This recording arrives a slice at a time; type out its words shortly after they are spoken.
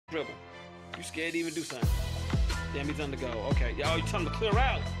dribble. You scared to even do something. Damn, he's on the go. Okay. Yo, you telling them to clear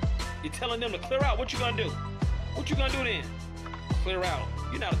out. You're telling them to clear out. What you gonna do? What you gonna do then? Clear out.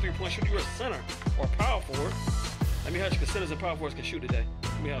 You're not a three-point shooter. You're a center or a power forward. Let me hush, because centers and power forwards can shoot today.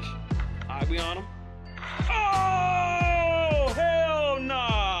 Let me hush. All right, we on them. Oh, hell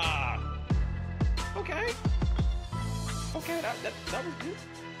nah. Okay. Okay, that was good.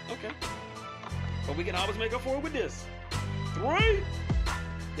 Okay. But we can always make up for it with this. 3.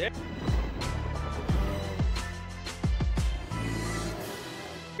 Yeah.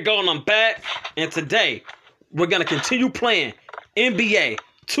 Going, I'm back, and today we're gonna continue playing NBA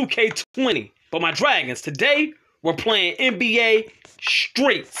 2K20. But my Dragons, today we're playing NBA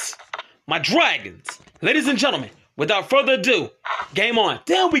Streets. My Dragons, ladies and gentlemen, without further ado, game on.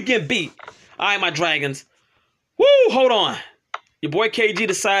 Damn, we get beat. All right, my Dragons. Woo, hold on. Your boy KG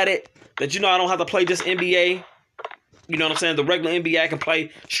decided that, I don't have to play just NBA. You know what I'm saying? The regular NBA, I can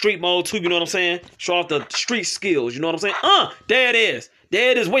play street mode too, you know what I'm saying? Show off the street skills, you know what I'm saying? There it is.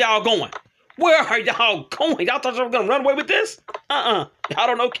 There it is. Where y'all going? Where are y'all going? Y'all thought y'all were going to run away with this? Y'all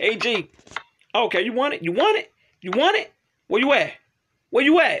don't know KG. Okay, you want it? You want it? You want it? Where you at? Where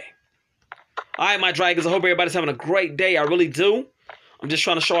you at? All right, my Dragons, I hope everybody's having a great day. I really do. I'm just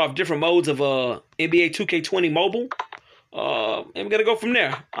trying to show off different modes of NBA 2K20 mobile. And we're going to go from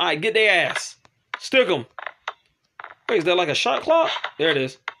there. All right, get their ass. Stick them. Wait, is that like a shot clock? There it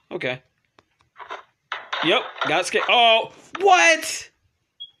is. Okay. Yep, got scared. Oh, what?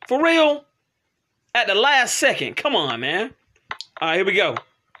 For real? At the last second. Come on, man. All right, here we go.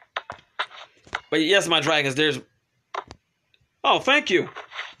 But yes, my Dragons, there's... Oh, thank you.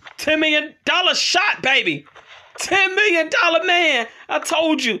 $10 million shot, baby. $10 million man. I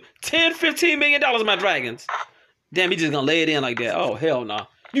told you. $15 million, my Dragons. Damn, he just gonna lay it in like that. Oh, hell no.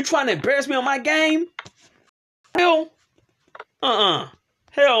 You trying to embarrass me on my game? Hell?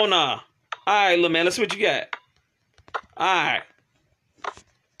 Hell nah. All right, little man, let's see what you got. All right.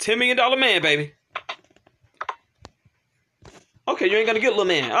 $10 million man, baby. Okay, you ain't gonna get little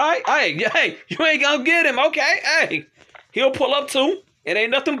man. All right, hey, you ain't gonna get him. Okay, hey, he'll pull up too. It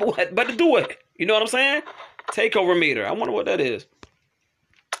ain't nothing but to do it. You know what I'm saying? Takeover meter. I wonder what that is.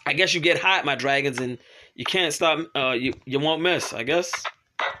 I guess you get hot, my Dragons, and you can't stop. You won't miss, I guess.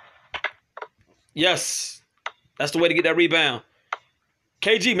 Yes, that's the way to get that rebound.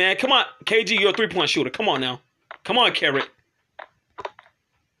 KG, man, come on. KG, you're a three-point shooter. Come on now. Come on, Carrot.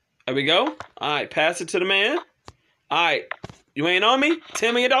 There we go. All right, pass it to the man. All right, you ain't on me?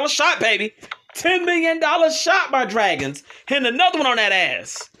 $10 million shot, baby. $10 million shot, my Dragons. Hitting another one on that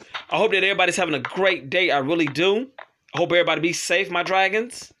ass. I hope that everybody's having a great day. I really do. I hope everybody be safe, my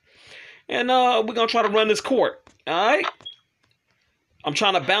Dragons. And we're going to try to run this court. All right? I'm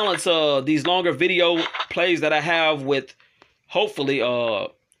trying to balance these longer video plays that I have with, hopefully,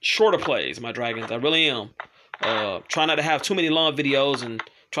 shorter plays, my Dragons. I really am. Try not to have too many long videos and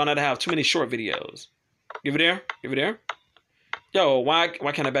try not to have too many short videos. Give it there. Give it there. Yo, why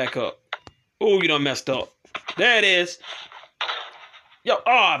can't I back up? Ooh, you done messed up. There it is. Yo,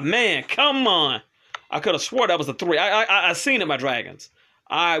 oh, man, come on. I could have swore that was a 3. I seen it, my Dragons.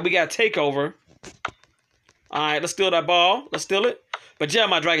 All right, we got takeover. All right, let's steal that ball. Let's steal it. But yeah,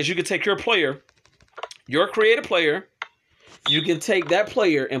 my Dragons, you can take your player, your creative player. You can take that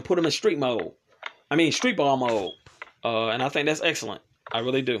player and put him in street mode. I mean, street ball mode. And I think that's excellent. I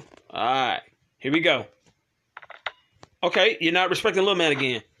really do. All right, here we go. Okay, you're not respecting little man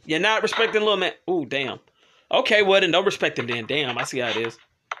again. You're not respecting little man. Ooh, damn. Okay, well, then don't respect him then. Damn, I see how it is.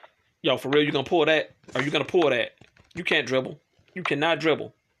 Yo, for real, you gonna pull that? Or you gonna pull that? You can't dribble. You cannot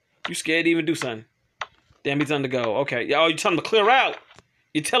dribble. You scared to even do something. Damn, he's on the go. Okay, yo, you telling them to clear out.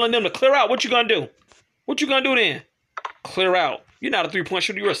 You're telling them to clear out. What you gonna do? What you gonna do then? Clear out. You're not a three-point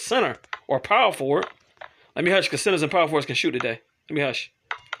shooter. You're a center or a power forward. Let me hush, because centers and power forwards can shoot today. Let me hush.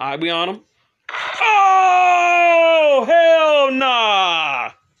 All right, we on them. Oh, hell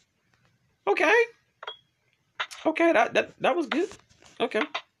nah. Okay. Okay, that was good. Okay.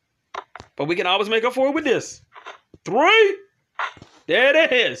 But we can always make up for it with this. 3. There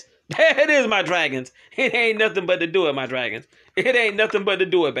it is. There it is, my Dragons. It ain't nothing but to do it, my Dragons. It ain't nothing but to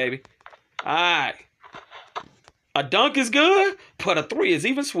do it, baby. All right. A dunk is good, but a 3 is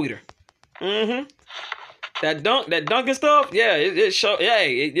even sweeter. Mm-hmm. That dunking stuff, yeah,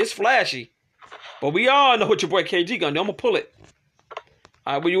 it's flashy. But we all know what your boy KG gonna do. I'm gonna pull it.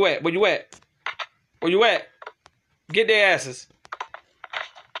 All right, where you at? Where you at? Where you at? Get their asses.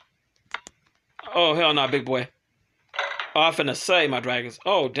 Oh, hell no, big boy. Oh, I'm finna say, my Dragons.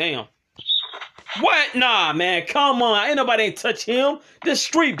 Oh, damn. What? Nah, man, come on. Ain't nobody touch him. This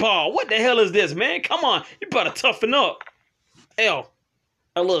street ball. What the hell is this, man? Come on. You better toughen up. L.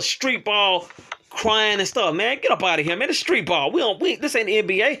 a little street ball crying and stuff, man. Get up out of here, man. It's street ball. This ain't the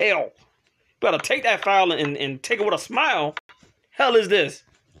NBA. Hell. Better take that foul and take it with a smile. Hell is this?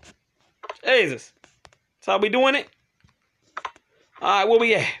 Jesus. That's how we doing it? Alright, where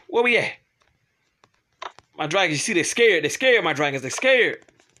we at? Where we at? My dragons, you see, they're scared. They're scared, my dragons. They're scared.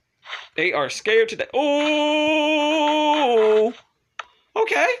 They are scared today. Oh!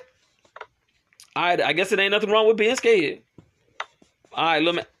 Okay. Alright, I guess it ain't nothing wrong with being scared. Alright,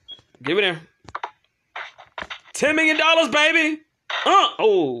 little man. Give it here. $10 million, baby!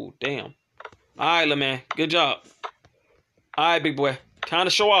 Oh, damn. Alright, little man. Good job. Alright, big boy. Time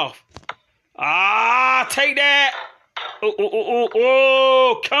to show off. Ah, take that!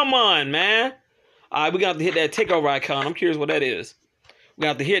 Oh, come on, man. Alright, we're gonna have to hit that takeover icon. I'm curious what that is. We're gonna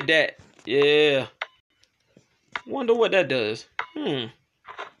have to hit that. Yeah. Wonder what that does. Alright,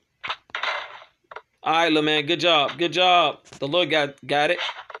 little man. Good job. Good job. The little guy got it.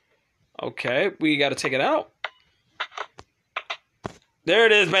 Okay, we gotta take it out. There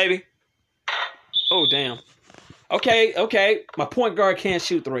it is, baby. Oh, damn. Okay. My point guard can't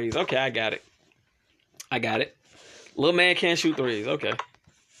shoot threes. Okay, I got it. Little man can't shoot threes. Okay.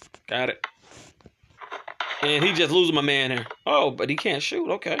 Got it. And he just losing my man here. Oh, but he can't shoot.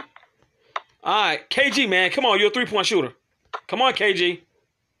 Okay. All right. KG, man. Come on. You're a three-point shooter. Come on, KG.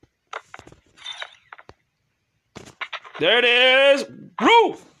 There it is.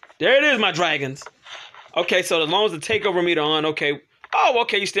 Woo! There it is, my dragons. Okay, so as long as the takeover meter on, okay. Oh,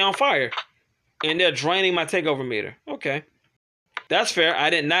 okay, you stay on fire. And they're draining my takeover meter. Okay. That's fair. I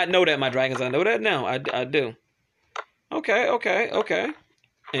did not know that, my dragons. I know that now. I do. Okay.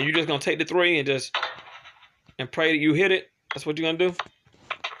 And you're just going to take the three and pray that you hit it? That's what you're going to do?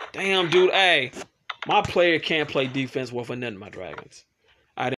 Damn, dude. Hey, my player can't play defense worth nothing, my dragons.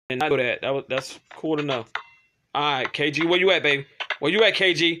 I did not know that. That's cool to know. All right, KG, where you at, baby? Where you at,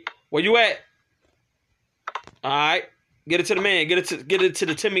 KG? Where you at? All right. Get it to the man. Get it to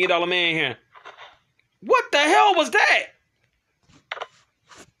the $10 million man here. What the hell was that?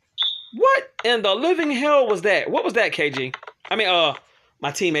 What in the living hell was that? What was that, KG? I mean,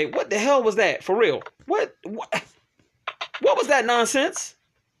 my teammate. What the hell was that? For real? What was that nonsense?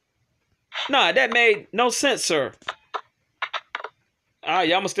 Nah, that made no sense, sir. All right,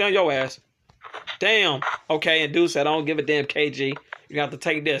 y'all gonna stay on your ass. Damn. Okay, and dude said, I don't give a damn, KG. You got to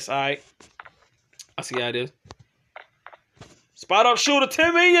take this, all right? I see how it is. Spot up shooter,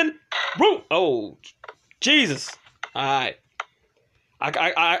 10 million. Woo! Oh, Jesus. All right.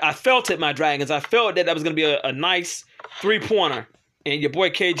 I felt it, my dragons. I felt that was going to be a nice three-pointer. And your boy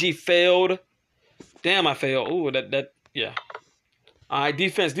KG failed. Damn, I failed. Ooh, yeah. All right,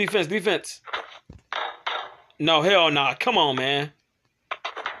 defense. No, hell nah. Come on, man.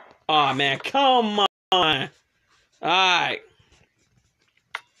 Oh, man, come on. All right.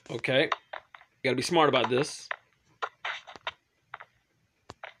 Okay. You got to be smart about this.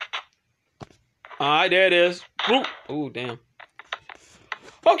 All right, there it is. Ooh, damn.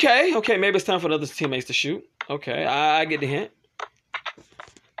 Okay, maybe it's time for the other teammates to shoot. Okay, I get the hint.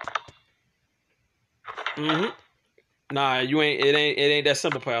 Nah, it ain't that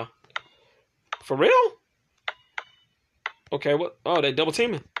simple, pal. For real? Okay, what? Oh, they double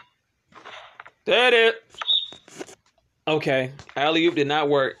teaming. There it is. Okay, alley-oop did not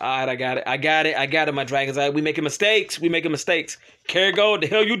work. All right, I got it, my dragons. All right, we making mistakes. Carry go. The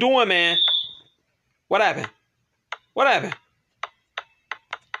hell you doing, man? What happened?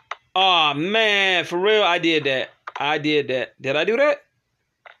 Oh, man, for real, I did that. Did I do that?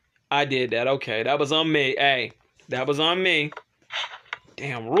 I did that. Okay, that was on me. Hey, that was on me.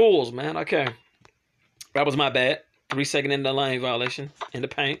 Damn rules, man. Okay. That was my bad. 3 second in the lane violation in the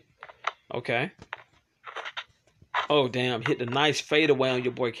paint. Okay. Oh, damn. Hit the nice fadeaway on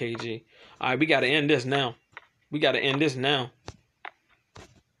your boy KG. All right, we got to end this now.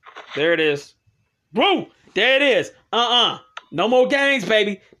 There it is. Woo! There it is. No more games,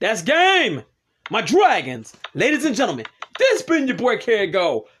 baby. That's game. My dragons. Ladies and gentlemen, this been your boy MyCAREER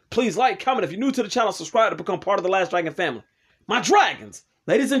Go. Please like, comment. If you're new to the channel, subscribe to become part of the Last Dragon family. My dragons.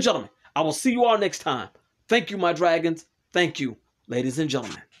 Ladies and gentlemen, I will see you all next time. Thank you, my dragons. Thank you, ladies and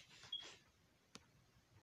gentlemen.